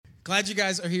Glad you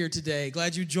guys are here today.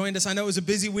 Glad you joined us. I know it was a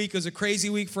busy week. It was a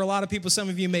crazy week for a lot of people. Some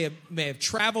of you may have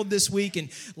traveled this week and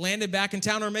landed back in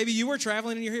town, or maybe you were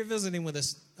traveling and you're here visiting with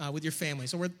us, with your family.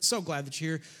 So we're so glad that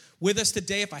you're here with us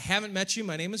today. If I haven't met you,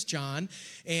 my name is John,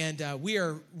 and we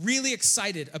are really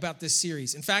excited about this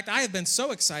series. In fact, I have been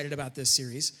so excited about this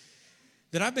series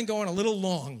that I've been going a little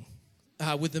long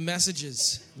with the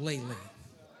messages lately.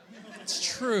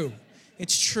 It's true.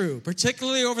 It's true,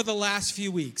 particularly over the last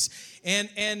few weeks. And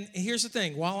here's the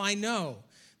thing. While I know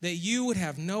that you would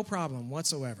have no problem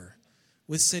whatsoever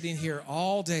with sitting here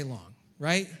all day long,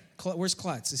 right? Where's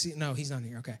Klutz? Is he? No, he's not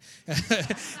here. Okay.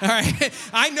 All right.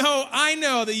 I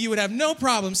know that you would have no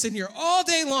problem sitting here all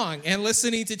day long and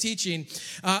listening to teaching.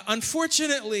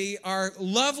 Unfortunately, our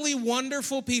lovely,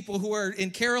 wonderful people who are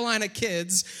in Carolina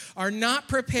Kids are not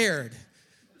prepared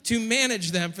to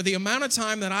manage them for the amount of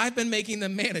time that I've been making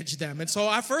them manage them. And so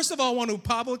I first of all want to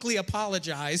publicly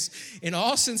apologize in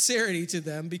all sincerity to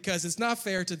them because it's not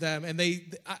fair to them, and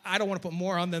I don't want to put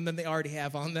more on them than they already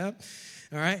have on them,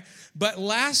 all right? But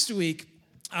last week,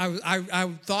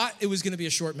 I thought it was going to be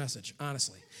a short message,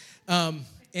 honestly, and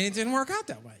it didn't work out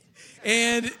that way.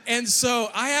 And so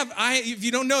if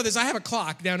you don't know this, I have a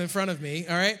clock down in front of me,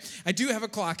 all right? I do have a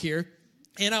clock here.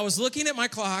 And I was looking at my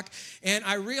clock, and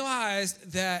I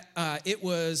realized that it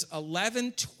was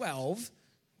 11:12,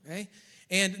 okay?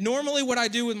 And normally what I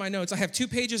do with my notes, I have 2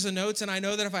 pages of notes, and I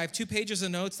know that if I have 2 pages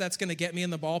of notes, that's going to get me in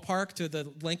the ballpark to the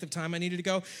length of time I needed to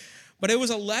go. But it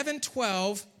was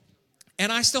 11:12, and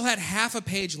I still had half a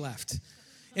page left.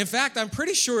 In fact, I'm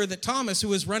pretty sure that Thomas, who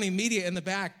was running media in the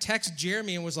back, texted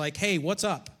Jeremy and was like, hey, what's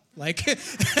up? Like,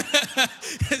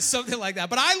 something like that.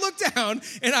 But I looked down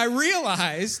and I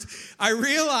realized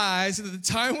that the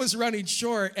time was running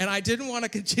short, and I didn't want to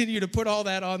continue to put all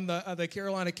that on the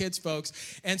Carolina Kids folks.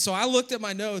 And so I looked at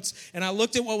my notes and I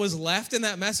looked at what was left in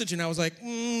that message, and I was like,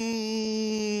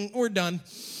 we're done.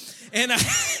 And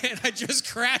I just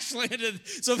crash landed.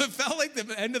 So if it felt like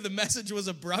the end of the message was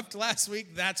abrupt last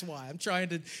week, that's why. I'm trying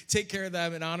to take care of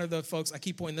them and honor the folks. I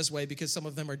keep pointing this way because some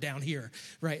of them are down here,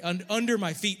 right, under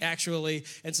my feet, actually,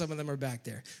 and some of them are back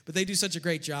there. But they do such a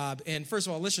great job. And first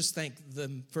of all, let's just thank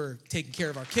them for taking care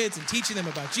of our kids and teaching them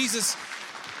about Jesus.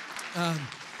 So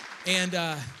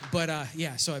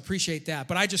I appreciate that.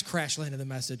 But I just crash landed the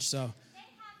message, so.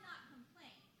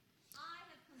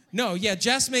 No, yeah,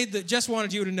 Jess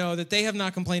wanted you to know that they have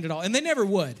not complained at all, and they never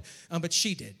would, but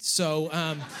she did. So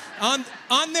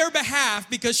on their behalf,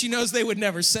 because she knows they would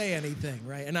never say anything,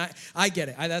 right? And I get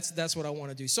it. That's what I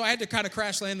want to do. So I had to kind of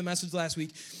crash land the message last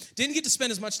week. Didn't get to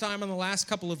spend as much time on the last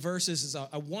couple of verses as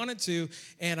I wanted to,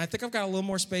 and I think I've got a little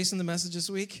more space in the message this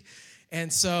week.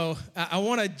 And so I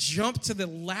want to jump to the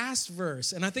last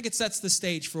verse, and I think it sets the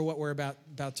stage for what we're about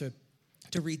to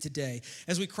read today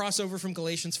as we cross over from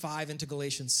Galatians 5 into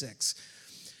Galatians 6.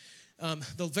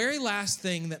 The very last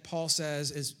thing that Paul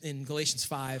says is in Galatians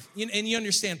 5, and you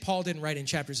understand Paul didn't write in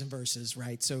chapters and verses,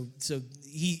 right? So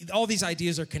all these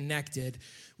ideas are connected.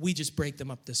 We just break them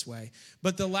up this way.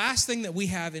 But the last thing that we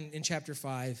have in chapter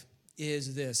 5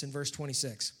 is this, in verse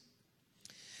 26.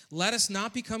 Let us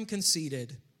not become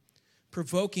conceited,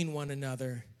 provoking one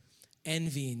another,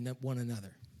 envying one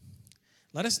another.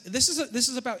 This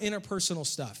is about interpersonal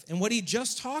stuff. And what he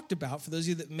just talked about, for those of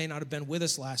you that may not have been with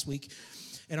us last week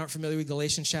and aren't familiar with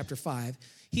Galatians chapter 5,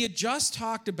 he had just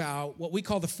talked about what we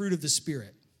call the fruit of the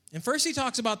Spirit. And first he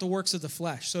talks about the works of the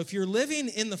flesh. So if you're living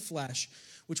in the flesh,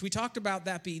 which we talked about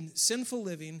that being sinful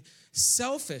living,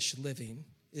 selfish living,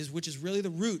 which is really the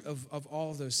root of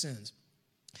all of those sins.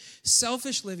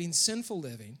 Selfish living, sinful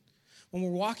living. When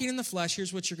we're walking in the flesh,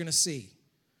 here's what you're going to see.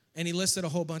 And he listed a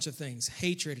whole bunch of things: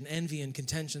 hatred and envy and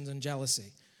contentions and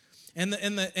jealousy. And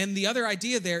the other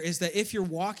idea there is that if you're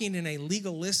walking in a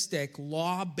legalistic,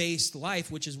 law-based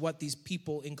life, which is what these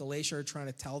people in Galatia are trying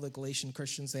to tell the Galatian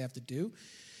Christians they have to do,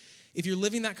 if you're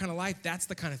living that kind of life, that's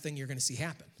the kind of thing you're going to see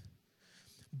happen.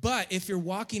 But if you're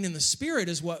walking in the Spirit,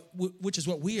 which is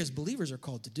what we as believers are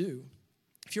called to do,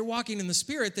 if you're walking in the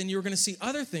Spirit, then you're going to see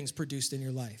other things produced in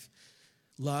your life.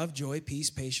 Love, joy, peace,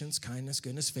 patience, kindness,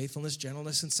 goodness, faithfulness,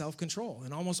 gentleness, and self-control.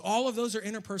 And almost all of those are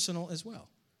interpersonal as well.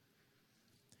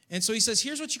 And so he says,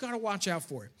 here's what you got to watch out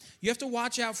for. You have to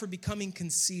watch out for becoming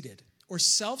conceited or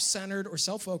self-centered or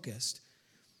self-focused,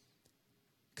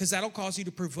 because that'll cause you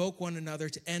to provoke one another,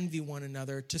 to envy one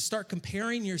another, to start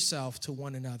comparing yourself to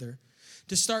one another,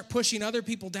 to start pushing other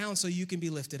people down so you can be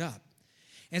lifted up.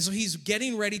 And so he's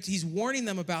he's warning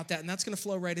them about that, and that's going to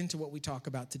flow right into what we talk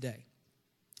about today.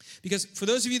 Because for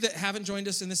those of you that haven't joined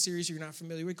us in this series, or you're not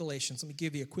familiar with Galatians, let me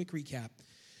give you a quick recap.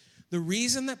 The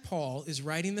reason that Paul is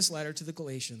writing this letter to the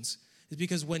Galatians is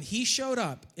because when he showed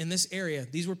up in this area,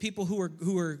 these were people who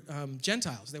were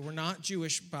Gentiles. They were not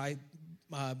Jewish by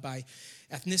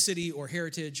ethnicity or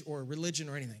heritage or religion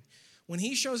or anything. When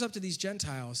he shows up to these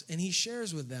Gentiles and he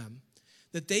shares with them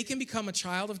that they can become a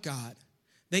child of God,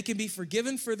 they can be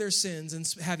forgiven for their sins and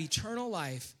have eternal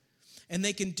life, and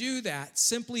they can do that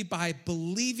simply by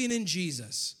believing in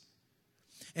Jesus.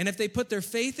 And if they put their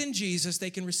faith in Jesus, they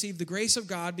can receive the grace of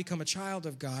God, become a child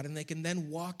of God, and they can then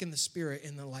walk in the Spirit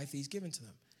in the life he's given to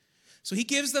them. So he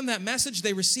gives them that message.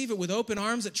 They receive it with open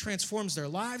arms. It transforms their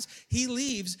lives. He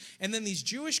leaves, and then these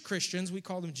Jewish Christians, we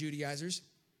call them Judaizers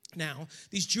now,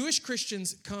 these Jewish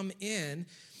Christians come in,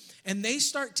 and they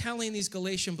start telling these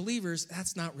Galatian believers,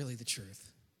 that's not really the truth.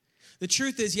 The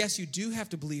truth is, yes, you do have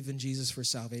to believe in Jesus for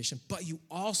salvation, but you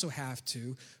also have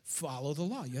to follow the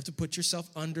law. You have to put yourself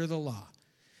under the law.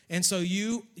 And so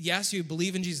you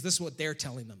believe in Jesus. This is what they're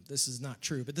telling them. This is not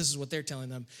true, but this is what they're telling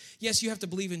them. Yes, you have to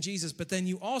believe in Jesus, but then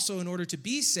you also, in order to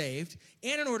be saved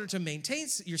and in order to maintain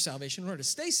your salvation, in order to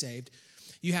stay saved,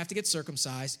 you have to get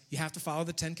circumcised. You have to follow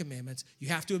the 10 Commandments. You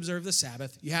have to observe the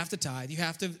Sabbath. You have to tithe. You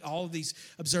have to, all of these,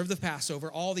 observe the Passover,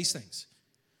 all these things,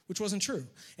 which wasn't true.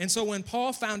 And so when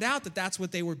Paul found out that that's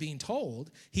what they were being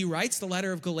told, he writes the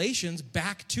letter of Galatians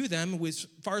back to them. As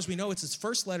far as we know, it's his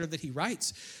first letter that he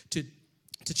writes to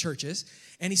churches,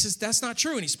 and he says that's not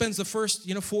true, and he spends the first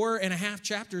 4.5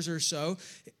 chapters or so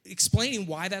explaining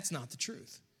why that's not the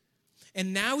truth.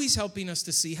 And now he's helping them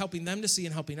to see,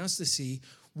 and helping us to see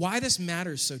why this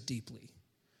matters so deeply.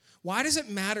 Why does it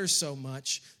matter so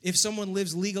much if someone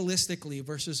lives legalistically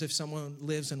versus if someone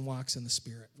lives and walks in the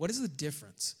Spirit? What is the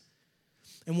difference?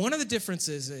 And one of the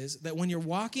differences is that when you're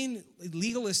walking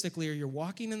legalistically or you're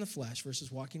walking in the flesh versus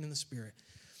walking in the Spirit,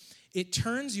 it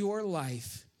turns your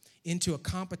life into a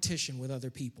competition with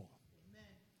other people.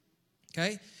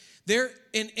 Amen. Okay?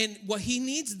 And what he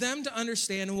needs them to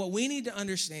understand and what we need to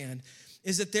understand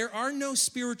is that there are no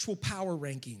spiritual power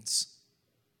rankings.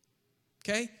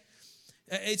 Okay?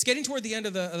 It's getting toward the end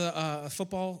of the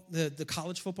football, the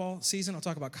college football season. I'll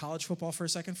talk about college football for a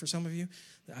second for some of you.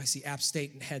 I see App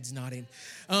State and heads nodding.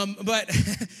 But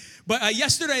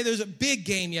yesterday, there was a big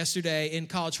game yesterday in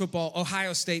college football.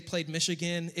 Ohio State played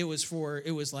Michigan. It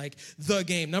was like the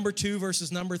game. Number 2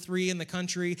 versus number 3 in the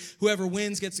country. Whoever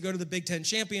wins gets to go to the Big Ten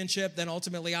championship, then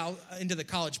ultimately out into the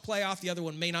college playoff. The other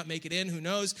one may not make it in, who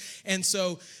knows? And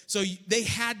so they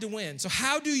had to win. So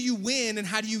how do you win and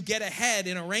how do you get ahead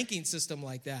in a ranking system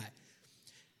like that?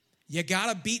 You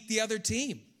got to beat the other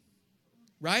team.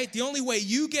 Right? The only way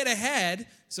you get ahead,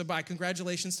 so by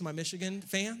congratulations to my Michigan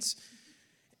fans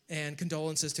and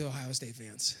condolences to Ohio State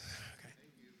fans. Okay.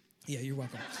 Yeah, you're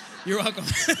welcome. You're welcome.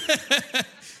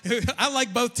 I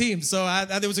like both teams, so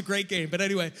it was a great game. But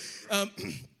anyway,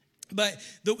 but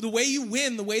the way you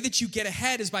win, the way that you get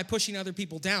ahead is by pushing other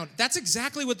people down. That's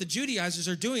exactly what the Judaizers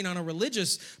are doing on a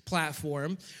religious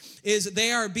platform, is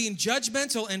they are being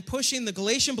judgmental and pushing the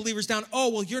Galatian believers down. Oh,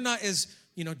 well, you're not as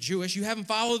Jewish. You haven't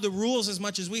followed the rules as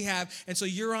much as we have, and so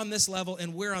you're on this level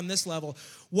and we're on this level.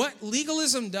 What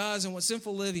legalism does and what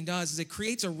sinful living does is it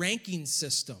creates a ranking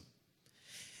system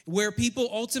where people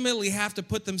ultimately have to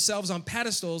put themselves on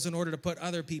pedestals in order to put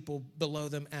other people below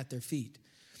them at their feet.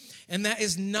 And that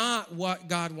is not what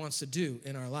God wants to do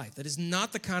in our life. That is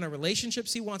not the kind of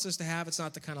relationships he wants us to have. It's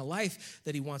not the kind of life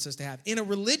that he wants us to have. In a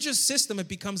religious system, it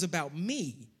becomes about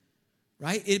me,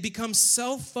 right? It becomes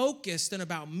self-focused and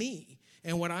about me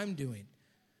and what I'm doing.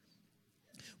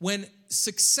 When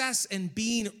success and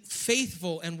being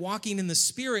faithful and walking in the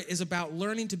Spirit is about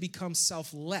learning to become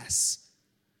selfless.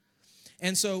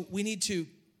 And so we need to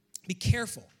be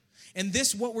careful. And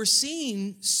this, what we're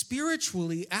seeing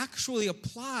spiritually, actually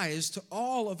applies to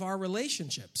all of our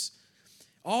relationships.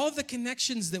 All of the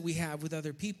connections that we have with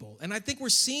other people. And I think we're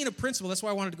seeing a principle. That's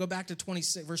why I wanted to go back to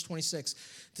verse 26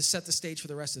 to set the stage for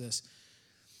the rest of this.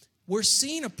 We're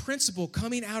seeing a principle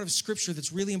coming out of Scripture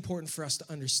that's really important for us to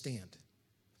understand.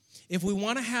 If we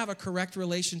want to have a correct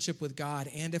relationship with God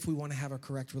and if we want to have a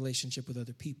correct relationship with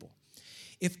other people.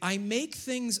 If I make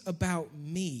things about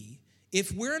me,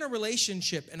 if we're in a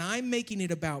relationship and I'm making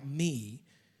it about me,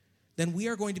 then we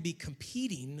are going to be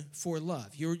competing for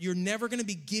love. You're never going to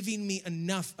be giving me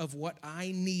enough of what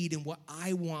I need and what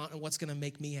I want and what's going to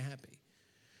make me happy.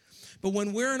 But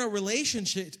when we're in a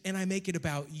relationship and I make it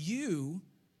about you,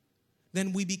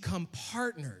 then we become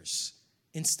partners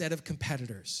instead of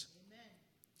competitors. Amen.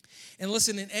 And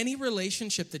listen, in any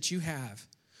relationship that you have,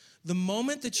 the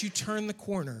moment that you turn the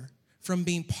corner from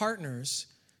being partners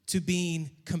to being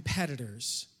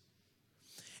competitors,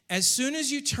 as soon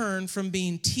as you turn from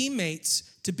being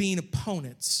teammates to being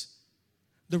opponents,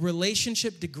 the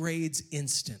relationship degrades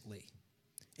instantly.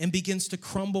 and begins to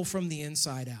crumble from the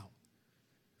inside out.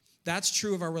 That's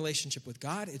true of our relationship with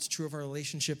God. It's true of our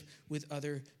relationship with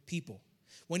other people.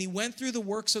 When he went through the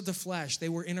works of the flesh, they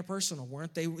were interpersonal,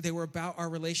 weren't they? They were about our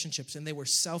relationships, and they were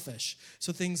selfish.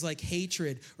 So things like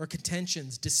hatred or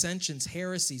contentions, dissensions,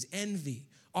 heresies, envy,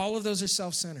 all of those are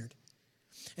self-centered.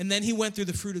 And then he went through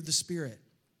the fruit of the Spirit.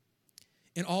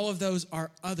 And all of those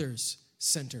are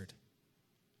others-centered.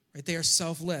 Right? They are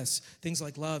selfless. Things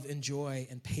like love and joy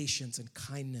and patience and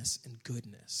kindness and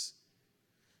goodness.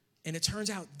 And it turns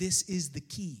out this is the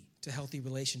key to healthy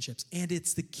relationships, and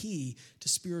it's the key to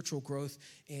spiritual growth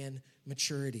and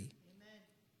maturity. Amen.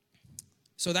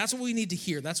 So that's what we need to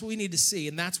hear. That's what we need to see,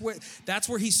 and that's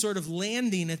where he's sort of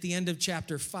landing at the end of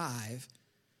chapter 5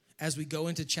 as we go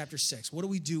into chapter 6. What do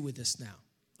we do with this now?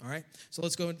 All right? So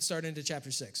let's go and start into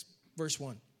chapter 6, verse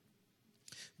 1.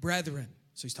 Brethren,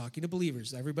 so he's talking to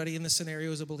believers. Everybody in this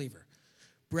scenario is a believer.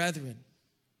 Brethren,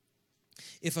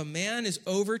 if a man is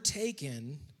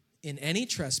overtaken in any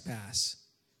trespass,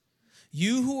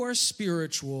 you who are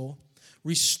spiritual,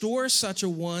 restore such a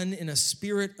one in a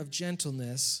spirit of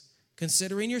gentleness,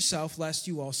 considering yourself, lest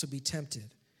you also be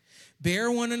tempted.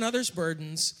 Bear one another's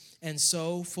burdens, and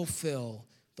so fulfill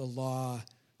the law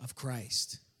of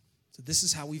Christ. So this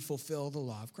is how we fulfill the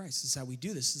law of Christ. This is how we do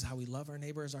this. This is how we love our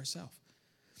neighbor as ourselves.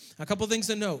 A couple things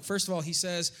to note. First of all, he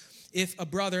says, if a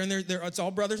brother, and it's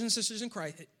all brothers and sisters in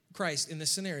Christ in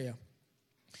this scenario,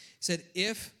 he said,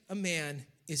 if a man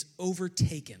is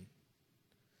overtaken.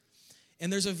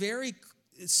 And there's a very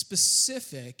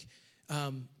specific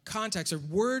context or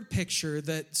word picture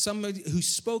that somebody who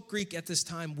spoke Greek at this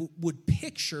time would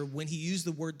picture when he used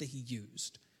the word that he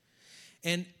used.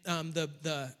 And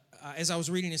as I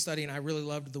was reading and studying, I really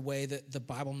loved the way that the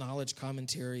Bible Knowledge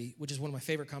Commentary, which is one of my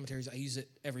favorite commentaries, I use it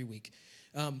every week,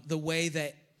 the way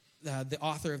that the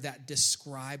author of that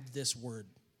described this word.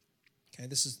 Okay,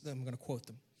 I'm going to quote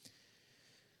them.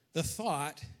 The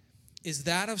thought is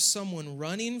that of someone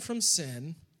running from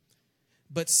sin,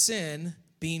 but sin,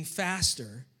 being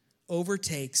faster,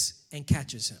 overtakes and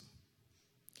catches him.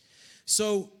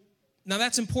 So now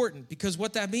that's important, because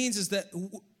what that means is that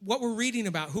what we're reading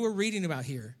about, who we're reading about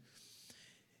here,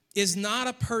 is not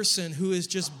a person who is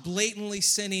just blatantly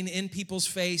sinning in people's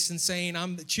face and saying,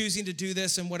 I'm choosing to do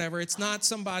this and whatever. It's not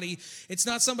somebody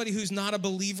who's not a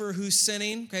believer who's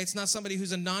sinning. Okay, it's not somebody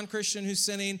who's a non-Christian who's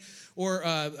sinning, or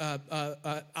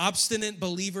a obstinate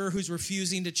believer who's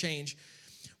refusing to change.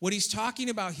 What he's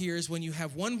talking about here is when you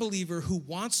have one believer who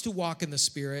wants to walk in the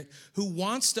Spirit, who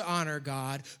wants to honor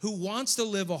God, who wants to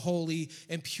live a holy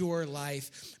and pure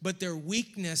life, but in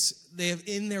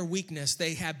their weakness,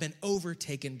 they have been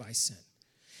overtaken by sin.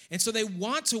 And so they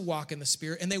want to walk in the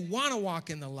Spirit, and they want to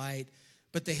walk in the light,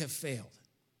 but they have failed,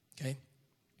 okay?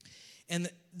 And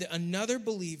another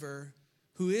believer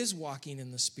who is walking in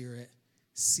the Spirit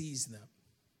sees them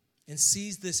and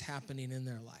sees this happening in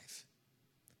their life.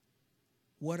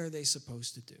 What are they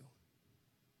supposed to do?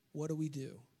 What do we do?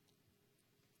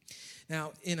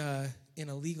 Now, in a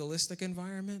legalistic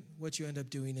environment, what you end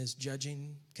up doing is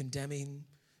judging, condemning,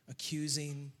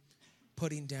 accusing,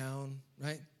 putting down,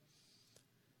 right?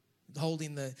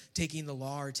 Taking the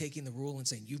law or taking the rule and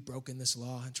saying, you've broken this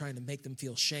law, and trying to make them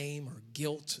feel shame or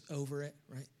guilt over it,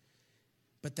 right?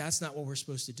 But that's not what we're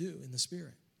supposed to do in the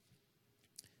Spirit.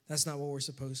 That's not what we're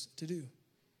supposed to do.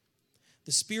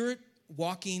 The Spirit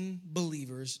walking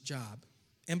believer's job.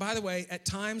 And by the way, at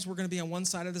times we're going to be on one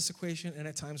side of this equation, and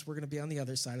at times we're going to be on the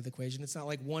other side of the equation. It's not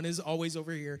like one is always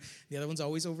over here, the other one's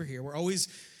always over here.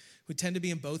 We tend to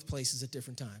be in both places at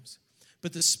different times.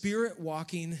 But the Spirit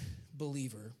walking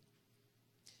believer,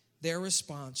 their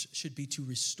response should be to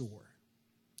restore.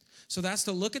 So that's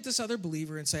to look at this other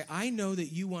believer and say, I know that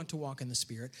you want to walk in the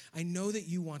Spirit. I know that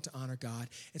you want to honor God.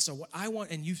 And so what I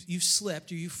want, and you've slipped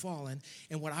or you've fallen,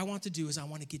 and what I want to do is I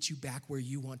want to get you back where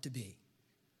you want to be.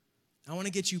 I want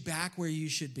to get you back where you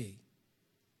should be.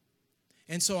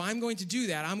 And so I'm going to do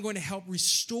that. I'm going to help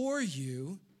restore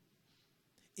you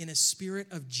in a spirit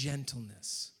of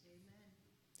gentleness. Amen.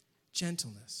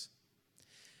 Gentleness.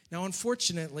 Now,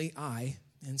 unfortunately,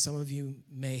 and some of you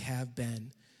may have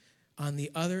been, on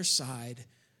the other side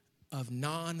of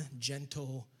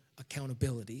non-gentle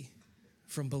accountability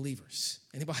from believers.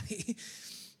 Anybody?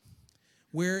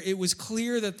 Where it was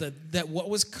clear that what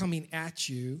was coming at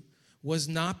you was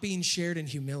not being shared in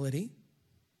humility,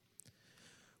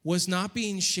 was not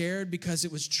being shared because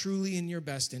it was truly in your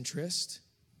best interest,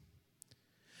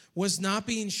 was not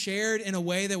being shared in a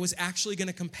way that was actually going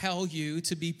to compel you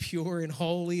to be pure and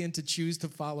holy and to choose to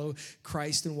follow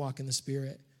Christ and walk in the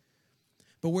Spirit.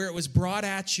 But where it was brought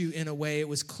at you in a way, it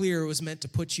was clear it was meant to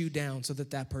put you down so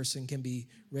that person can be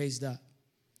raised up.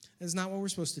 That's not what we're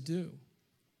supposed to do.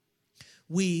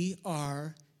 We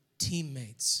are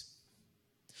teammates.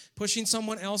 Pushing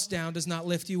someone else down does not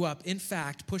lift you up. In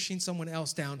fact, pushing someone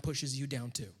else down pushes you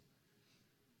down too.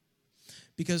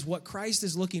 Because what Christ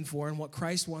is looking for and what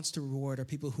Christ wants to reward are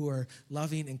people who are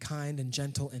loving and kind and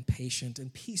gentle and patient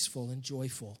and peaceful and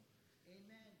joyful.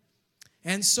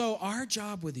 Amen. And so our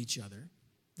job with each other,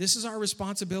 this is our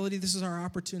responsibility, this is our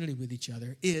opportunity with each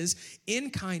other, is in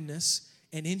kindness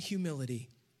and in humility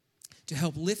to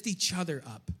help lift each other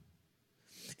up.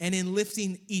 And in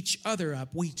lifting each other up,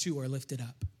 we too are lifted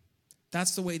up.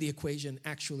 That's the way the equation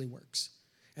actually works.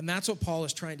 And that's what Paul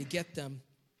is trying to get them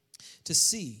to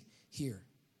see here.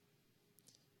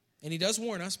 And he does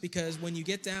warn us, because when you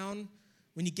get down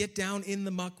in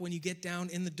the muck, when you get down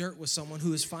in the dirt with someone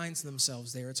who finds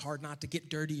themselves there, it's hard not to get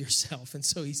dirty yourself. And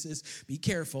so he says, be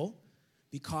careful,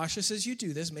 be cautious as you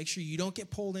do this. Make sure you don't get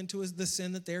pulled into the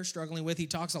sin that they're struggling with. He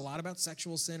talks a lot about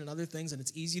sexual sin and other things, and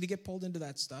it's easy to get pulled into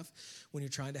that stuff when you're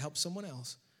trying to help someone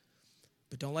else.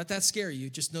 But don't let that scare you.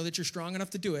 Just know that you're strong enough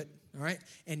to do it, all right?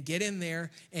 And get in there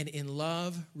and in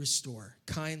love, restore,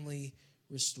 kindly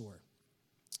restore.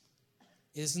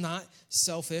 It is not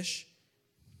selfish.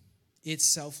 It's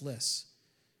selfless.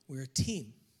 We're a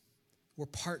team. We're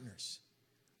partners.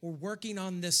 We're working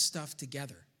on this stuff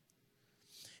together.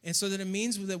 And so that it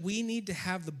means that we need to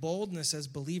have the boldness as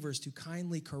believers to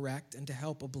kindly correct and to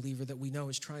help a believer that we know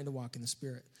is trying to walk in the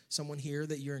Spirit. Someone here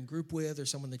that you're in group with, or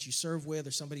someone that you serve with,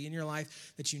 or somebody in your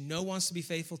life that you know wants to be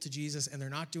faithful to Jesus and they're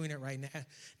not doing it right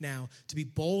now. To be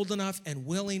bold enough and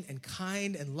willing and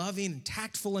kind and loving and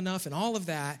tactful enough and all of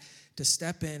that to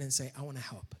step in and say, I want to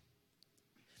help.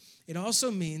 It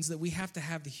also means that we have to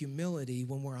have the humility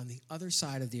when we're on the other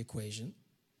side of the equation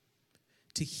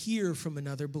to hear from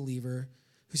another believer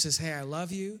who says, hey, I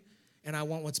love you, and I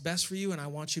want what's best for you, and I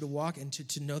want you to walk, and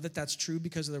to know that that's true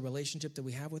because of the relationship that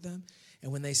we have with them.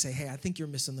 And when they say, hey, I think you're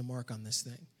missing the mark on this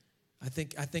thing. I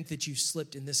think that you've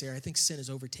slipped in this area. I think sin has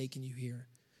overtaken you here.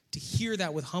 To hear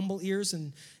that with humble ears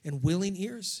and willing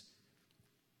ears,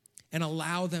 and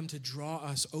allow them to draw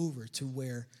us over to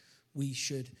where we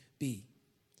should be.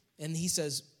 And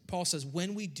Paul says,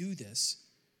 when we do this,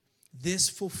 this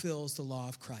fulfills the law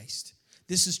of Christ.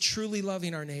 This is truly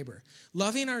loving our neighbor.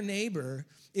 Loving our neighbor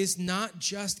is not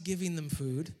just giving them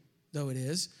food, though it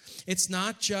is. It's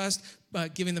not just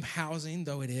giving them housing,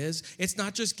 though it is. It's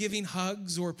not just giving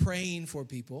hugs or praying for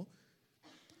people.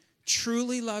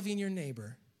 Truly loving your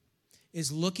neighbor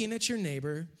is looking at your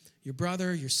neighbor, your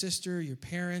brother, your sister, your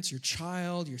parents, your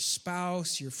child, your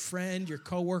spouse, your friend, your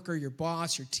coworker, your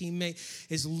boss, your teammate,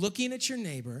 is looking at your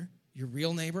neighbor, your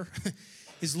real neighbor,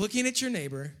 is looking at your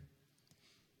neighbor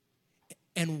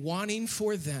and wanting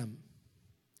for them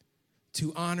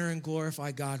to honor and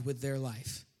glorify God with their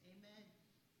life. Amen.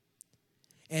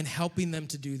 And helping them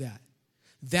to do that.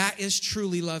 That is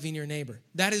truly loving your neighbor.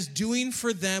 That is doing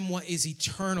for them what is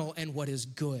eternal and what is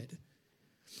good.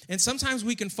 And sometimes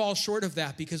we can fall short of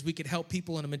that because we could help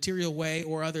people in a material way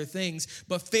or other things,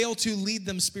 but fail to lead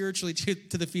them spiritually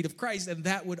to the feet of Christ, and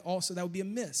that would be a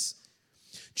miss.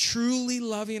 Truly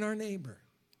loving our neighbor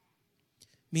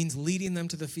means leading them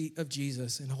to the feet of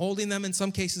Jesus and holding them in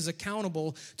some cases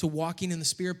accountable to walking in the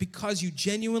Spirit because you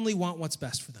genuinely want what's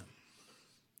best for them.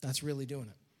 That's really doing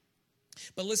it.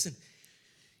 But listen,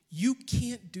 you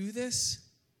can't do this.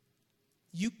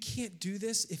 You can't do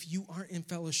this if you aren't in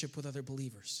fellowship with other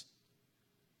believers.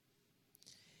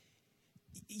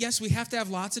 Yes, we have to have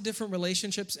lots of different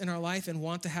relationships in our life and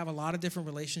want to have a lot of different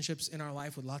relationships in our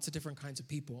life with lots of different kinds of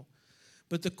people.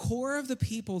 But the core of the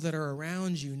people that are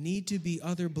around you need to be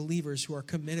other believers who are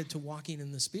committed to walking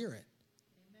in the Spirit.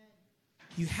 Amen.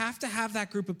 You have to have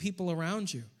that group of people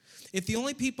around you. If the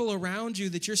only people around you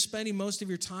that you're spending most of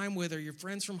your time with are your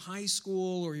friends from high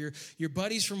school or your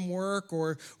buddies from work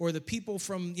or the people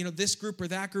from this group or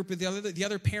that group or the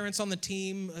other parents on the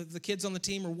team, the kids on the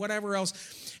team or whatever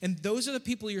else, and those are the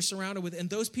people you're surrounded with, and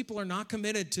those people are not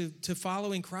committed to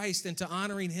following Christ and to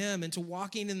honoring Him and to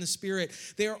walking in the Spirit,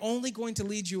 they are only going to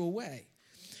lead you away.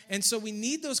 And so we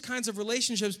need those kinds of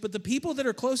relationships, but the people that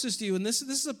are closest to you, and this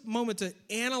is a moment to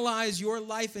analyze your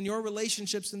life and your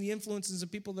relationships and the influences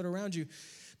of people that are around you.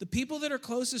 The people that are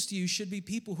closest to you should be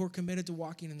people who are committed to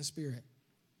walking in the Spirit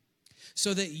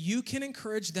so that you can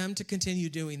encourage them to continue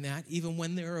doing that even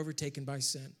when they're overtaken by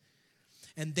sin.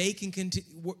 And they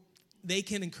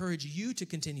can encourage you to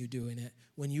continue doing it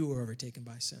when you are overtaken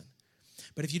by sin.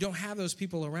 But if you don't have those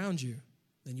people around you,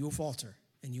 then you will falter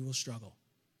and you will struggle.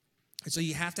 And so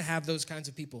you have to have those kinds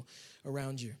of people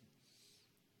around you.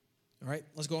 All right,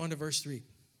 let's go on to verse 3.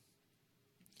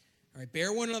 All right,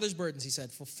 bear one another's burdens, he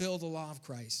said, fulfill the law of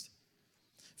Christ.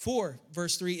 For,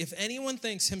 verse 3, if anyone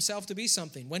thinks himself to be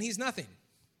something when he's nothing,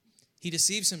 he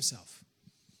deceives himself.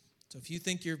 So if you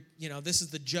think this is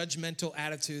the judgmental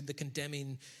attitude, the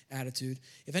condemning attitude.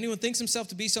 If anyone thinks himself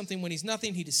to be something when he's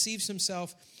nothing, he deceives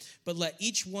himself. But let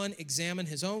each one examine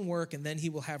his own work, and then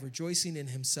he will have rejoicing in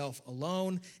himself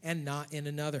alone and not in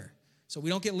another. So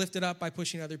we don't get lifted up by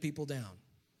pushing other people down,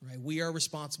 right? We are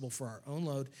responsible for our own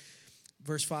load.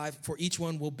 Verse 5, for each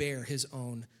one will bear his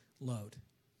own load.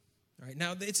 All right,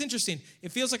 now it's interesting.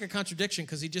 It feels like a contradiction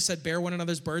because he just said bear one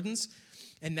another's burdens,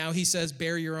 and now he says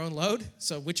bear your own load.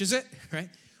 So which is it, right?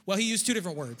 Well, he used two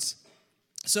different words.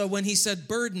 So when he said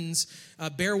burdens,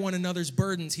 bear one another's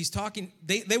burdens, he's talking,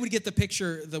 they would get the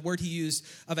picture, the word he used,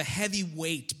 of a heavy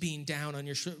weight being down on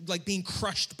your shoulder, like being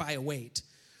crushed by a weight.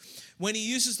 When he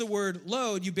uses the word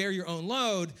load, you bear your own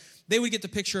load, they would get the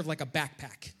picture of like a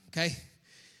backpack, okay?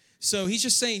 So he's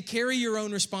just saying, carry your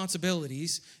own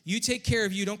responsibilities. You take care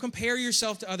of you. Don't compare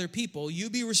yourself to other people. You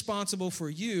be responsible for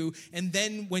you. And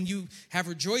then when you have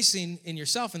rejoicing in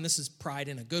yourself, and this is pride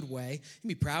in a good way, you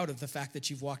be proud of the fact that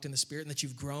you've walked in the Spirit and that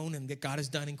you've grown and that God has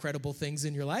done incredible things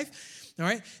in your life. All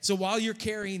right? So while you're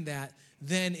carrying that,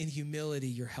 then in humility,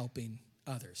 you're helping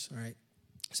others. All right?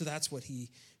 So that's what he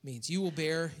means. You will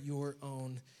bear your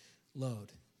own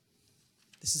load.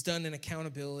 This is done in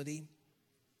accountability,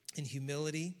 in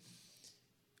humility.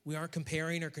 We aren't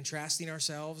comparing or contrasting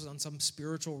ourselves on some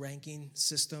spiritual ranking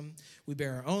system. We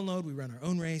bear our own load. We run our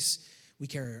own race. We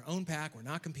carry our own pack. We're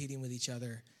not competing with each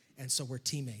other. And so we're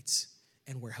teammates,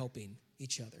 and we're helping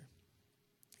each other.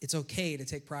 It's okay to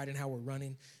take pride in how we're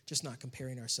running, just not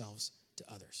comparing ourselves to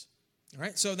others. All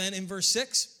right, so then in verse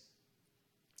 6,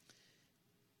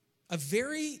 a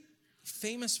very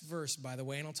famous verse, by the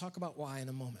way, and I'll talk about why in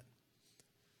a moment.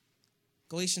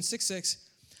 Galatians 6:6,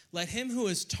 let him who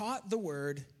is taught the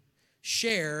word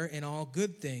share in all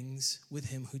good things with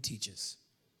him who teaches.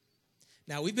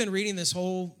 Now, we've been reading this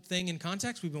whole thing in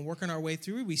context. We've been working our way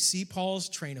through it. We see Paul's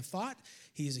train of thought.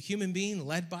 He is a human being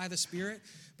led by the Spirit,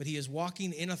 but he is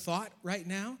walking in a thought right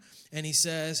now. And he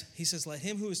says, let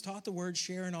him who is taught the word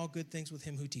share in all good things with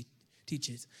him who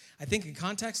teaches. I think in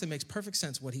context, it makes perfect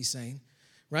sense what he's saying,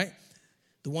 right?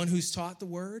 The one who's taught the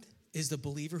word is the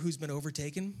believer who's been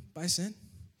overtaken by sin.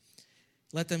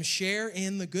 Let them share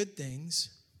in the good things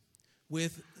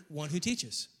with one who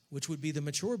teaches, which would be the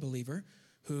mature believer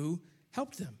who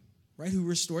helped them, right? Who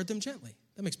restored them gently.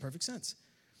 That makes perfect sense.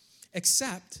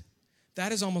 Except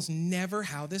that is almost never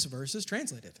how this verse is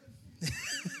translated.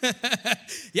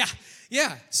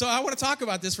 Yeah. So I want to talk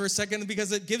about this for a second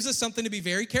because it gives us something to be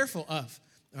very careful of,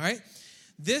 all right?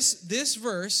 This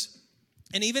verse,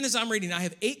 and even as I'm reading, I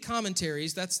have 8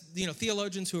 commentaries. That's,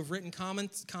 theologians who have written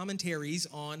commentaries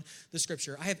on the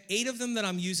scripture. I have 8 of them that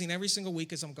I'm using every single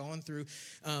week as I'm going through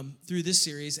this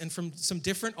series, and from some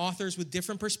different authors with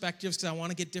different perspectives, because I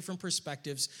want to get different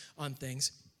perspectives on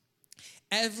things.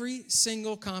 Every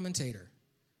single commentator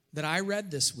that I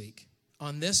read this week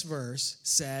on this verse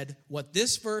said what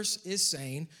this verse is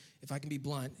saying, if I can be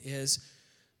blunt, is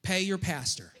pay your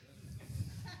pastor.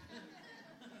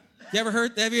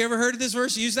 Have you ever heard of this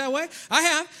verse used that way? I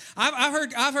have.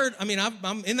 I've heard, I'm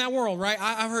in that world, right?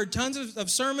 I've heard tons of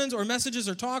sermons or messages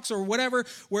or talks or whatever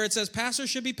where it says pastors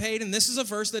should be paid, and this is a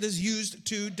verse that is used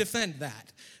to defend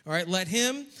that. All right, let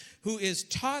him who is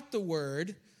taught the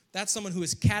word, that's someone who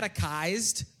is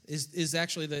catechized, is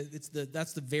actually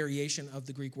that's the variation of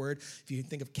the Greek word. If you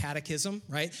think of catechism,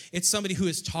 right? It's somebody who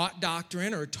is taught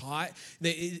doctrine or taught,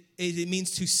 it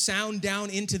means to sound down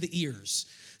into the ears.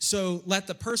 So let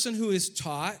the person who is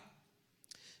taught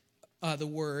the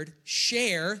word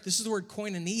share. This is the word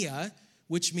koinonia,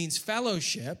 which means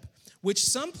fellowship, which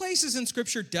some places in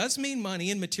Scripture does mean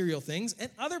money and material things, and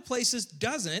other places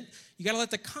doesn't. You got to let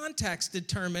the context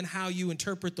determine how you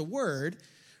interpret the word,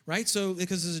 right? So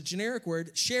because it's a generic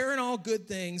word, share in all good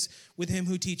things with him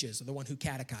who teaches, or the one who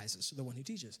catechizes, or the one who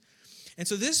teaches. And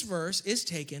so this verse is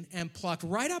taken and plucked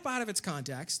right up out of its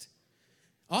context,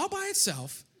 all by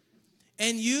itself,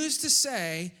 and used to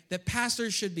say that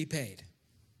pastors should be paid.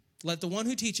 Let the one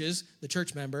who teaches, the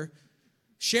church member,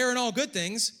 share in all good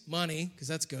things, money, because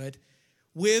that's good,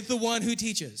 with the one who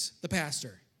teaches, the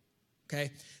pastor. Okay?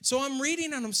 So I'm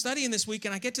reading and I'm studying this week,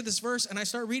 and I get to this verse, and I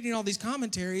start reading all these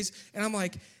commentaries, and I'm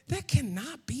like, that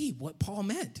cannot be what Paul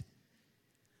meant.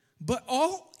 But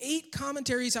all 8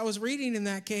 commentaries I was reading in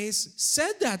that case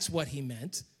said that's what he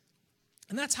meant.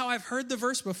 And that's how I've heard the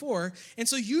verse before. And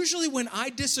so usually when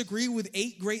I disagree with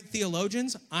 8 great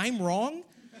theologians, I'm wrong.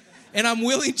 And I'm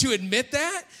willing to admit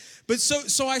that. But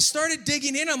so I started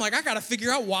digging in. I'm like, I got to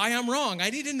figure out why I'm wrong. I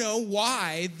need to know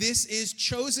why this is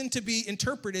chosen to be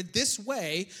interpreted this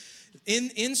way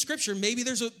in Scripture, maybe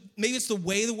it's the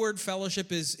way the word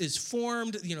fellowship is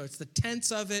formed. It's the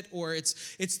tense of it, or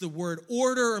it's the word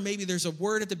order, or maybe there's a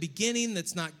word at the beginning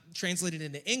that's not translated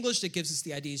into English that gives us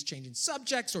the idea of changing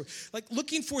subjects, or like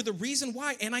looking for the reason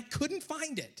why, and I couldn't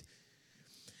find it.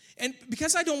 And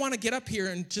because I don't want to get up here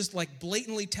and just like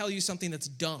blatantly tell you something that's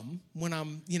dumb when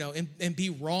I'm, and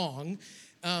be wrong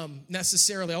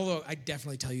necessarily, although I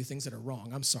definitely tell you things that are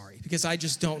wrong. I'm sorry, because I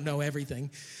just don't know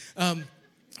everything,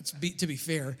 to be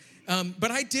fair. But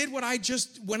I did when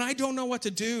I don't know what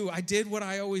to do, I did what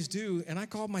I always do, and I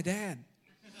called my dad.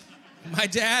 My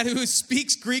dad, who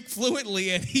speaks Greek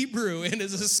fluently and Hebrew and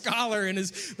is a scholar and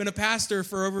has been a pastor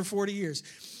for over 40 years.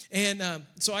 And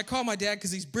so I called my dad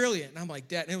because he's brilliant. And I'm like,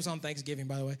 Dad, and it was on Thanksgiving,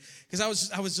 by the way, because I was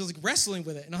just like wrestling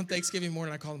with it. And on Thanksgiving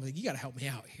morning, I called him like, you got to help me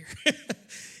out here.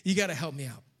 You got to help me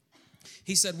out.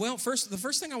 He said, well, the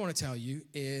first thing I want to tell you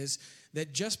is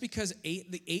that just because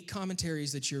the 8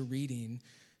 commentaries that you're reading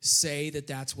say that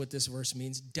that's what this verse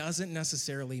means doesn't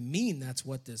necessarily mean that's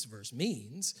what this verse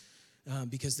means,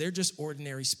 because they're just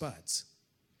ordinary spuds.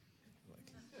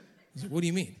 He said, what do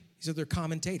you mean? He said, they're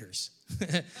commentators.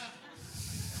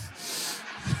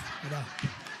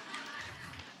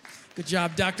 Good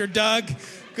job, Dr. Doug.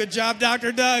 Good job,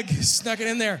 Dr. Doug. Snuck it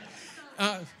in there.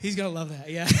 He's going to love that,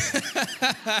 yeah.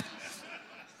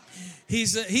 He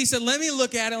said, let me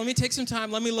look at it. Let me take some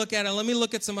time. Let me look at it. Let me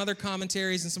look at some other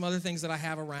commentaries and some other things that I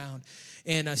have around.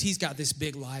 And he's got this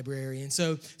big library. And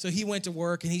so he went to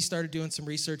work and he started doing some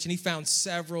research. And he found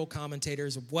several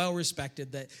commentators,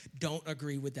 well-respected, that don't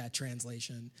agree with that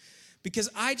translation. Because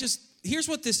here's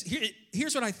what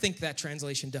I think that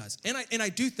translation does. And I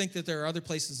do think that there are other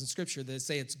places in Scripture that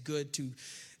say it's good to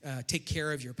take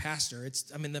care of your pastor.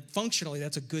 Functionally,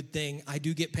 that's a good thing. I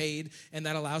do get paid, and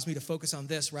that allows me to focus on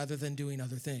this rather than doing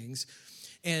other things.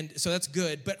 And so that's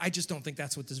good, but I just don't think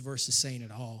that's what this verse is saying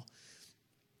at all.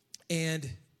 And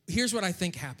here's what I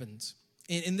think happens.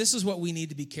 And this is what we need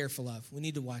to be careful of. We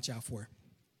need to watch out for.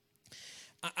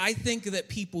 I think that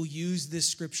people use this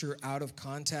scripture out of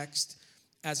context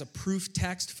as a proof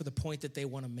text for the point that they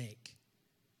want to make.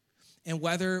 And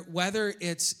whether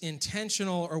it's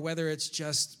intentional or whether it's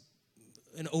just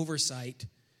an oversight,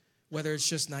 whether it's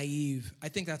just naive, I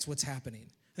think that's what's happening.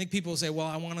 I think people say, well,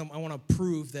 I want to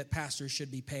prove that pastors should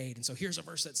be paid. And so here's a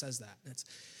verse that says that.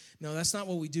 That's not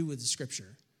what we do with the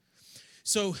scripture.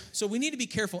 So we need to be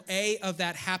careful, of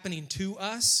that happening to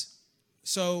us.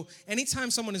 So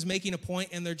anytime someone is making a point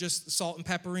and they're just salt and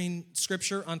peppering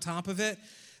scripture on top of it,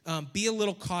 be a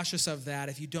little cautious of that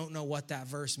if you don't know what that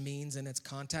verse means in its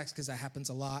context, because that happens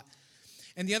a lot.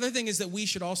 And the other thing is that we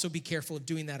should also be careful of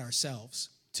doing that ourselves,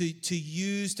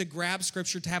 to grab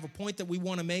scripture, to have a point that we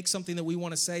want to make, something that we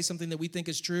want to say, something that we think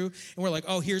is true, and we're like,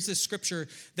 oh, here's this scripture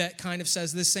that kind of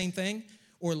says this same thing,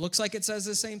 or looks like it says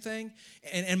the same thing.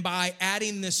 And by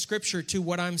adding this scripture to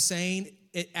what I'm saying,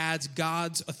 it adds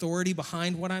God's authority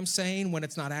behind what I'm saying when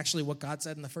it's not actually what God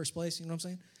said in the first place. You know what I'm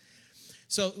saying?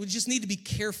 So we just need to be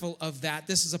careful of that.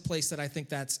 This is a place that I think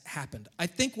that's happened. I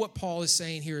think what Paul is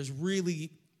saying here is really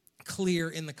clear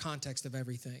in the context of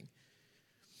everything.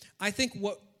 I think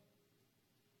what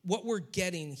we're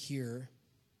getting here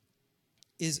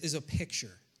is a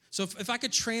picture. So if I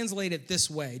could translate it this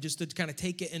way, just to kind of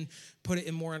take it and put it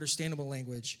in more understandable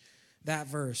language, that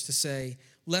verse to say,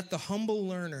 let the humble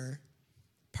learner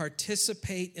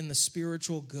participate in the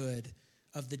spiritual good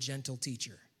of the gentle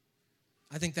teacher.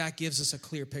 I think that gives us a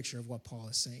clear picture of what Paul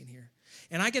is saying here.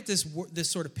 And I get this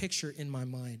sort of picture in my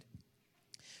mind.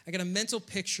 I get a mental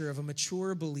picture of a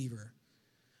mature believer,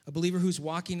 a believer who's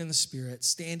walking in the Spirit,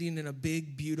 standing in a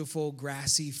big, beautiful,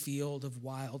 grassy field of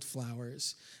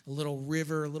wildflowers, a little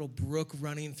river, a little brook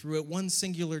running through it, one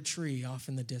singular tree off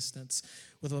in the distance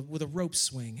with a rope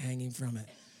swing hanging from it.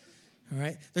 All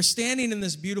right? They're standing in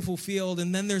this beautiful field,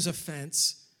 and then there's a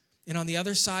fence, and on the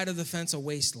other side of the fence, a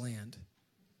wasteland.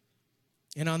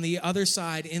 And on the other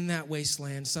side, in that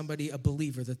wasteland, a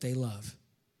believer that they love,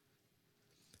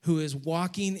 who is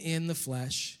walking in the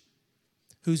flesh,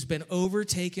 who's been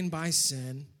overtaken by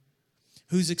sin,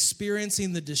 who's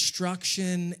experiencing the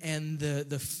destruction and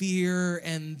the fear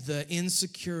and the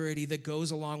insecurity that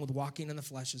goes along with walking in the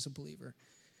flesh as a believer.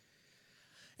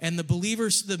 And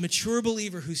the mature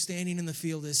believer who's standing in the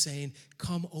field is saying,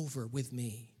 come over with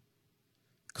me.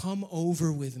 Come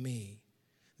over with me.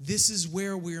 This is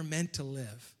where we're meant to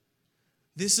live.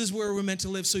 This is where we're meant to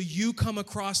live. So you come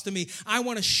across to me. I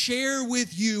want to share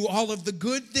with you all of the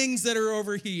good things that are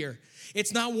over here.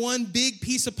 It's not one big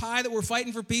piece of pie that we're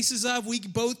fighting for pieces of. We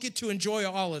both get to enjoy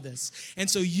all of this. And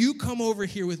so you come over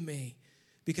here with me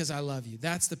because I love you.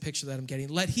 That's the picture that I'm getting.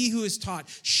 Let he who is taught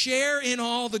share in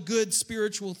all the good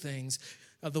spiritual things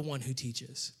of the one who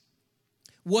teaches.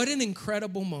 What an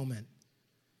incredible moment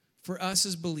for us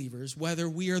as believers, whether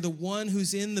we are the one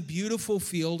who's in the beautiful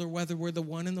field or whether we're the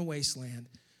one in the wasteland.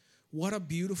 What a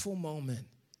beautiful moment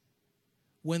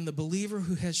when the believer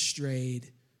who has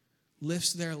strayed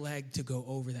lifts their leg to go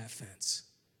over that fence.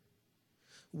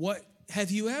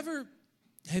 Have you ever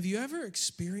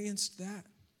experienced that?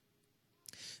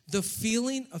 The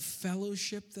feeling of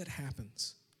fellowship that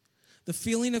happens. The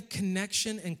feeling of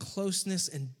connection and closeness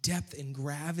and depth and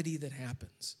gravity that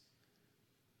happens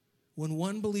when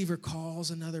one believer calls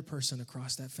another person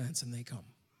across that fence and they come.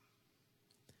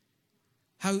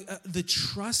 How the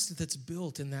trust that's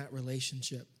built in that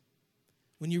relationship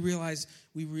when you realize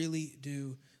we really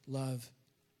do love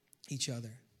each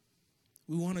other.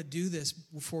 We want to do this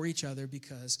for each other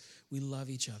because we love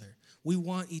each other. We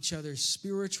want each other's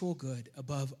spiritual good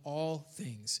above all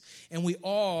things. And we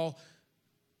all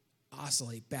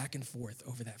oscillate back and forth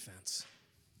over that fence.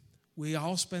 We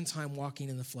all spend time walking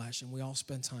in the flesh, and we all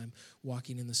spend time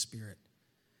walking in the Spirit.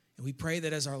 And we pray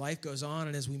that as our life goes on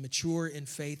and as we mature in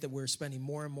faith, that we're spending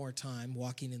more and more time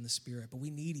walking in the Spirit. But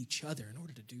we need each other in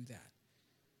order to do that.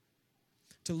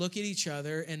 To look at each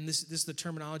other, and this is the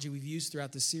terminology we've used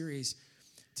throughout the series,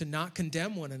 to not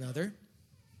condemn one another,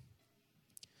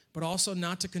 but also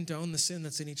not to condone the sin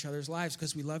that's in each other's lives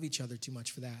because we love each other too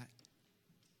much for that.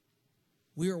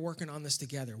 We are working on this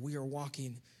together. We are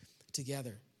walking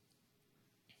together.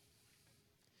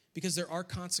 Because there are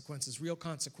consequences, real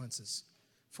consequences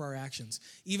for our actions.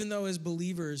 Even though as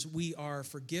believers we are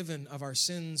forgiven of our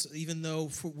sins, even though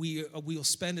we will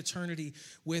spend eternity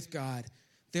with God,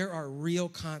 there are real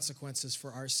consequences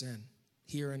for our sin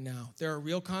here and now. There are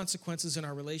real consequences in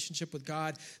our relationship with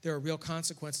God. There are real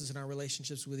consequences in our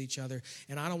relationships with each other.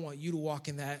 And I don't want you to walk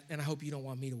in that, and I hope you don't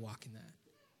want me to walk in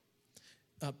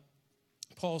that.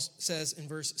 Paul says in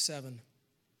verse 7,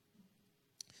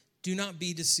 "Do not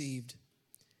be deceived.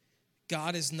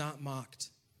 God is not mocked.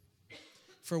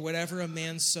 For whatever a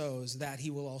man sows, that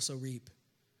he will also reap."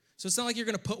 So it's not like you're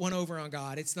going to put one over on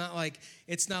God. It's not like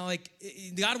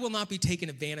God will not be taken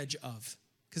advantage of.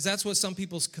 Because that's what some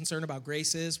people's concern about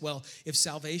grace is. Well, if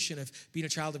salvation, if being a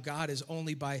child of God is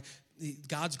only by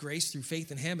God's grace through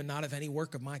faith in him and not of any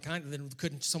work of my kind, then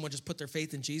couldn't someone just put their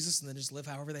faith in Jesus and then just live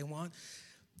however they want?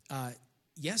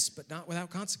 Yes, but not without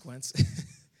consequence.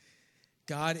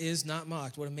 God is not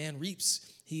mocked. What a man reaps,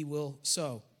 he will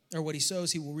sow. Or what he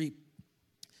sows, he will reap.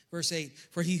 Verse 8,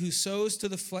 "For he who sows to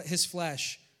his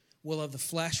flesh will of the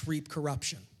flesh reap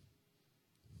corruption.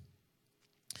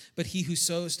 But he who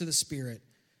sows to the Spirit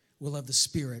will of the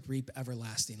Spirit reap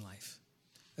everlasting life."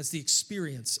 That's the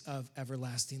experience of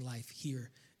everlasting life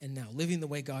here and now, living the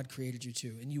way God created you to,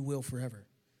 and you will forever.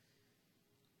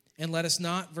 "And let us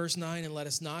not," verse 9, "and let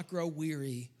us not grow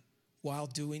weary while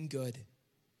doing good.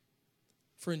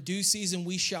 For in due season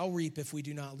we shall reap if we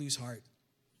do not lose heart."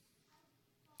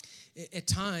 At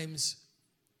times,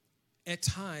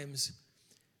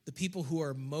 the people who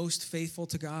are most faithful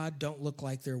to God don't look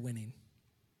like they're winning,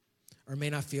 or may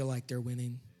not feel like they're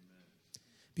winning.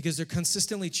 Because they're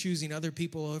consistently choosing other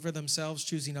people over themselves,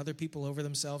 choosing other people over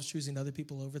themselves, choosing other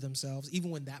people over themselves, even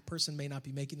when that person may not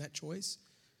be making that choice.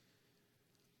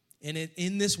 And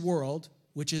in this world,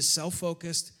 which is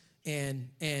self-focused and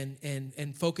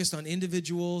focused on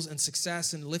individuals and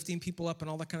success and lifting people up and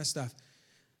all that kind of stuff,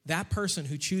 that person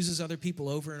who chooses other people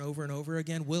over and over and over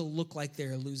again will look like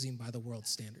they're losing by the world's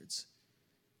standards.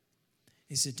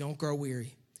 He said, don't grow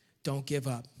weary. Don't give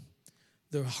up.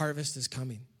 The harvest is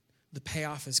coming. The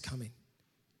payoff is coming.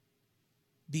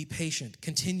 Be patient.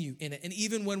 Continue in it. And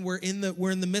even when we're in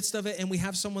the midst of it and we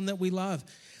have someone that we love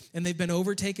and they've been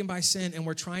overtaken by sin and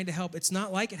we're trying to help, it's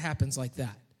not like it happens like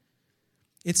that.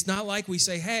 It's not like we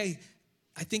say, "Hey,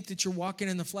 I think that you're walking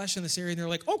in the flesh in this area," and they're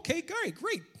like, "Okay,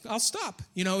 great, I'll stop."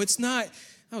 It's not,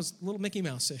 that was a little Mickey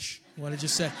Mouse-ish, what I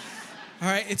just said. All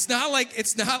right, it's not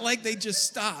like they just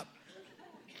stop.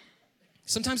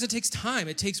 Sometimes it takes time,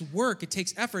 it takes work, it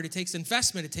takes effort, it takes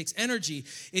investment, it takes energy,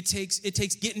 it takes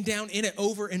getting down in it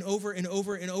over and over and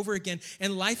over and over again.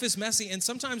 And life is messy. And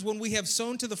sometimes when we have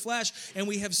sown to the flesh and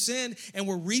we have sinned and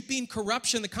we're reaping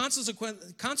corruption, the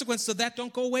consequences of that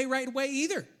don't go away right away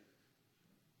either.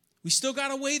 We still got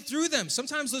to wade through them.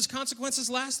 Sometimes those consequences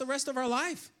last the rest of our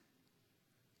life.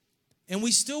 And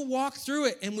we still walk through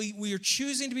it, and we are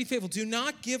choosing to be faithful. Do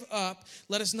not give up.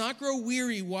 Let us not grow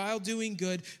weary while doing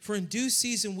good, for in due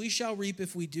season we shall reap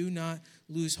if we do not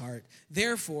lose heart.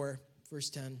 Therefore, verse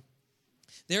 10,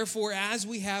 "Therefore, as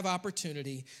we have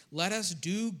opportunity, let us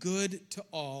do good to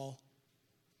all,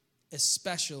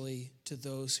 especially to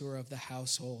those who are of the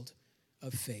household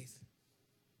of faith."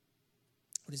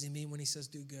 What does he mean when he says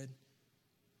do good?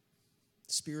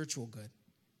 spiritual good.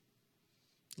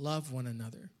 Love one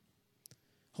another.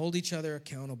 Hold each other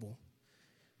accountable.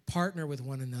 Partner with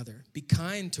one another. Be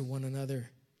kind to one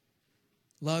another.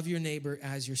 Love your neighbor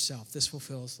as yourself. This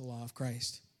fulfills the law of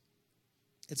Christ.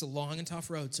 It's a long and tough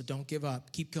road, so don't give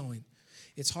up. Keep going.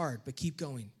 It's hard, but keep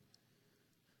going.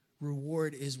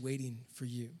 Reward is waiting for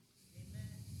you. Amen.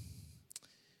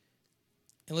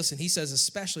 And listen, he says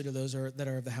especially to those that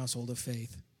are of the household of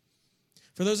faith.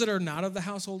 For those that are not of the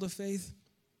household of faith,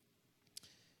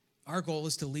 our goal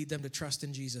is to lead them to trust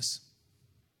in Jesus.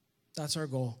 That's our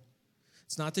goal.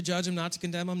 It's not to judge them, not to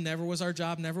condemn them. Never was our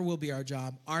job, never will be our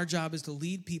job. Our job is to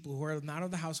lead people who are not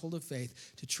of the household of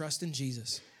faith to trust in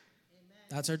Jesus. Amen.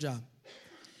 That's our job.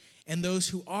 And those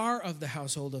who are of the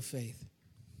household of faith,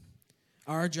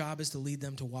 our job is to lead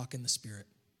them to walk in the Spirit,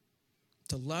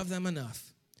 to love them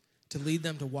enough to lead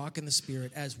them to walk in the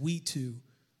Spirit as we too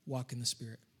walk in the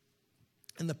Spirit.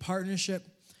 And the partnership,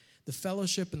 the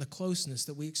fellowship, and the closeness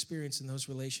that we experience in those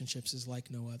relationships is like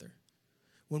no other.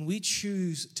 When we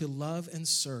choose to love and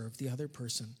serve the other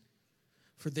person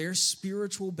for their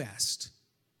spiritual best,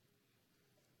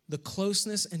 the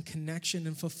closeness and connection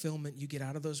and fulfillment you get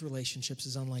out of those relationships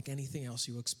is unlike anything else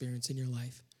you will experience in your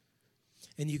life.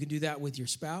 And you can do that with your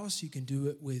spouse. You can do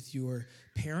it with your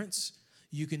parents.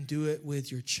 You can do it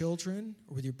with your children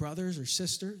or with your brothers or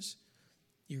sisters,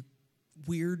 your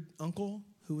weird uncle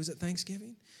who was at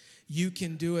Thanksgiving. You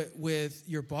can do it with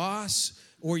your boss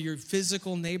or your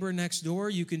physical neighbor next door.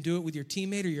 You can do it with your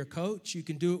teammate or your coach. You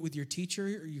can do it with your teacher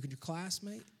or your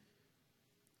classmate.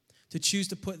 To choose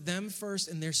to put them first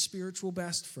and their spiritual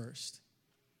best first.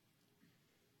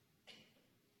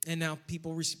 And now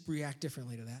people react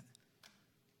differently to that.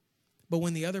 But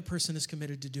when the other person is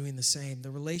committed to doing the same,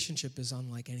 the relationship is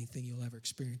unlike anything you'll ever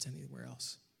experience anywhere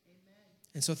else. Amen.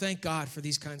 And so thank God for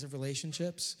these kinds of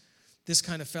relationships, this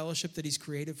kind of fellowship that he's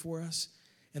created for us,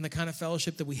 and the kind of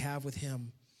fellowship that we have with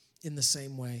him in the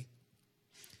same way.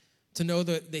 To know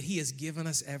that he has given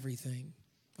us everything,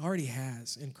 already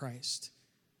has in Christ.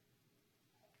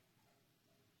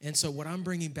 And so what I'm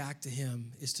bringing back to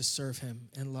him is to serve him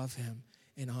and love him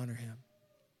and honor him.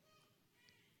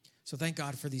 So thank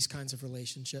God for these kinds of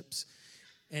relationships.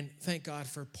 And thank God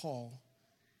for Paul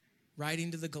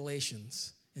writing to the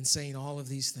Galatians and saying all of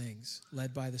these things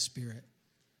led by the Spirit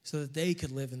so that they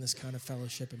could live in this kind of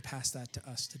fellowship and pass that to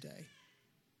us today.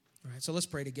 All right, so let's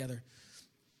pray together.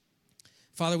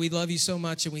 Father, we love you so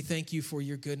much and we thank you for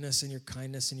your goodness and your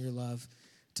kindness and your love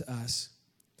to us.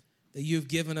 That you've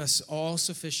given us all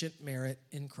sufficient merit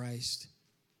in Christ,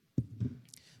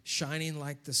 shining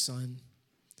like the sun.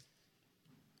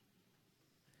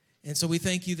 And so we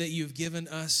thank you that you've given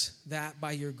us that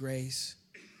by your grace,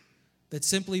 that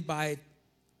simply by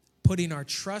putting our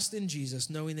trust in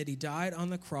Jesus, knowing that he died on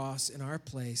the cross in our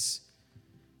place,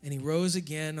 and he rose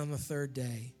again on the third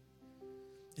day,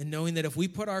 and knowing that if we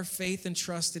put our faith and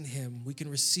trust in him, we can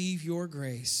receive your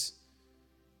grace.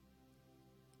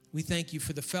 We thank you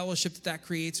for the fellowship that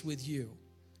creates with you.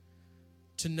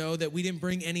 To know that we didn't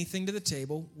bring anything to the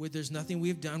table, where there's nothing we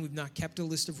have done. We've not kept a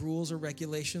list of rules or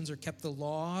regulations or kept the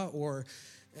law or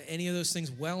any of those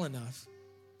things well enough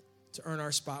to earn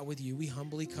our spot with you. We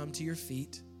humbly come to your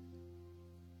feet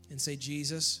and say,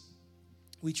 Jesus,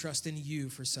 we trust in you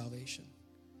for salvation.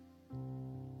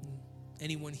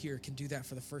 Anyone here can do that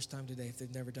for the first time today if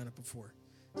they've never done it before.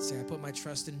 Say, I put my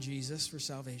trust in Jesus for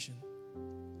salvation.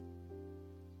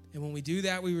 And when we do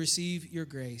that, we receive your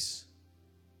grace.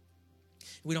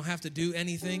 We don't have to do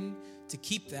anything to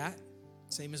keep that,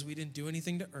 same as we didn't do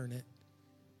anything to earn it.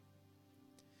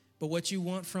 But what you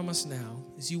want from us now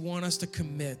is you want us to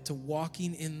commit to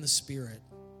walking in the Spirit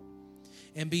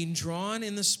and being drawn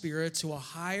in the Spirit to a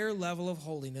higher level of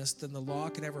holiness than the law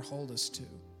could ever hold us to.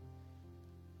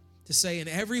 To say in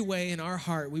every way in our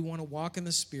heart we want to walk in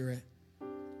the Spirit,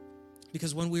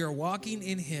 because when we are walking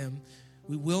in him,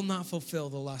 we will not fulfill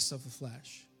the lusts of the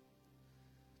flesh.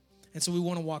 And so we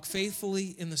want to walk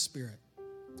faithfully in the Spirit.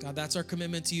 God, that's our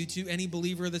commitment to you too. Any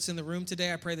believer that's in the room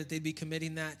today, I pray that they'd be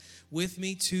committing that with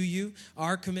me to you.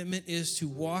 Our commitment is to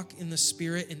walk in the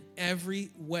Spirit in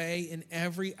every way, in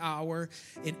every hour,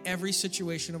 in every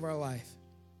situation of our life.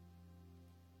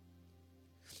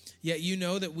 Yet you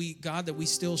know that we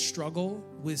still struggle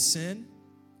with sin.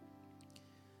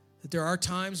 That there are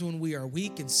times when we are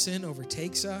weak and sin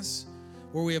overtakes us,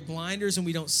 where we have blinders and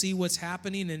we don't see what's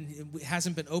happening, and it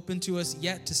hasn't been open to us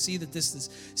yet to see that this is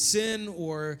sin,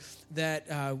 or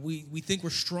that we think we're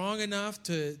strong enough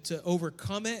to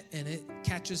overcome it, and it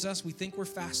catches us. We think we're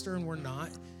faster and we're not.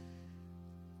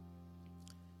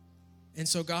 And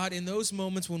so, God, in those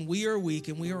moments when we are weak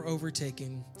and we are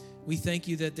overtaken, we thank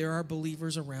you that there are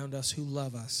believers around us who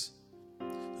love us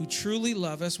who truly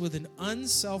love us with an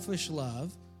unselfish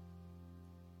love,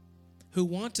 who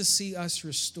want to see us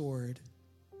restored.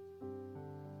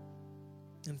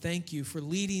 And thank you for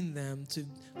leading them to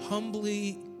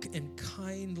humbly and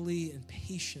kindly and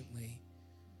patiently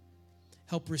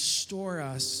help restore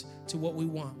us to what we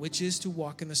want, which is to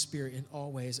walk in the Spirit in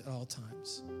all ways at all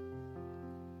times.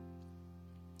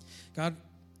 God,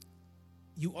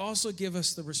 you also give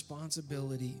us the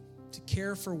responsibility to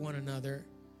care for one another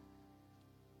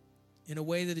in a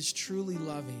way that is truly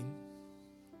loving,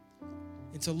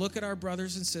 and to look at our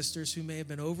brothers and sisters who may have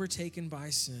been overtaken by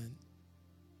sin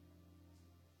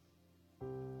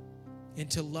and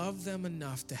to love them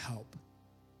enough to help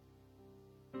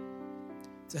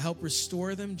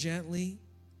restore them gently,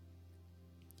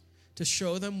 to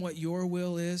show them what your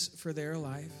will is for their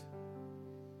life,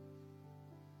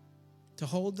 to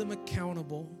hold them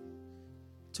accountable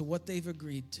to what they've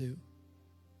agreed to.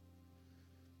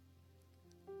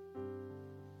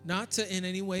 Not to in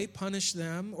any way punish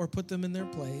them or put them in their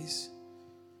place,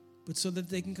 but so that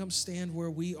they can come stand where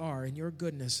we are in your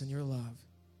goodness and your love.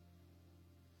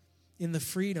 In the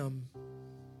freedom,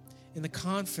 in the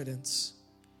confidence,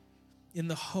 in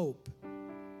the hope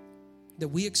that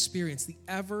we experience, the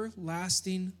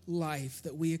everlasting life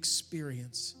that we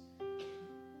experience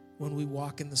when we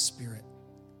walk in the Spirit.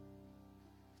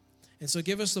 And so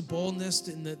give us the boldness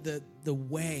and the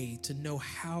way to know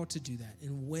how to do that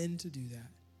and when to do that,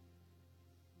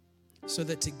 so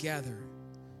that together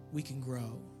we can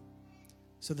grow,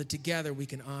 so that together we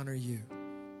can honor you.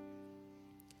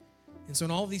 And so in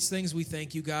all these things, we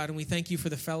thank you, God, and we thank you for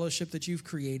the fellowship that you've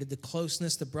created, the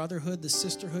closeness, the brotherhood, the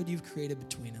sisterhood you've created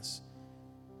between us,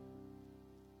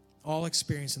 all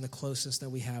experiencing the closeness that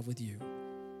we have with you.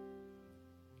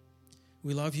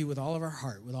 We love you with all of our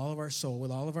heart, with all of our soul,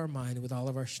 with all of our mind, and with all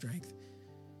of our strength,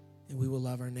 and we will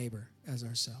love our neighbor as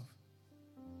ourselves.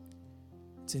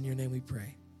 It's in your name we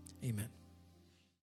pray. Amen.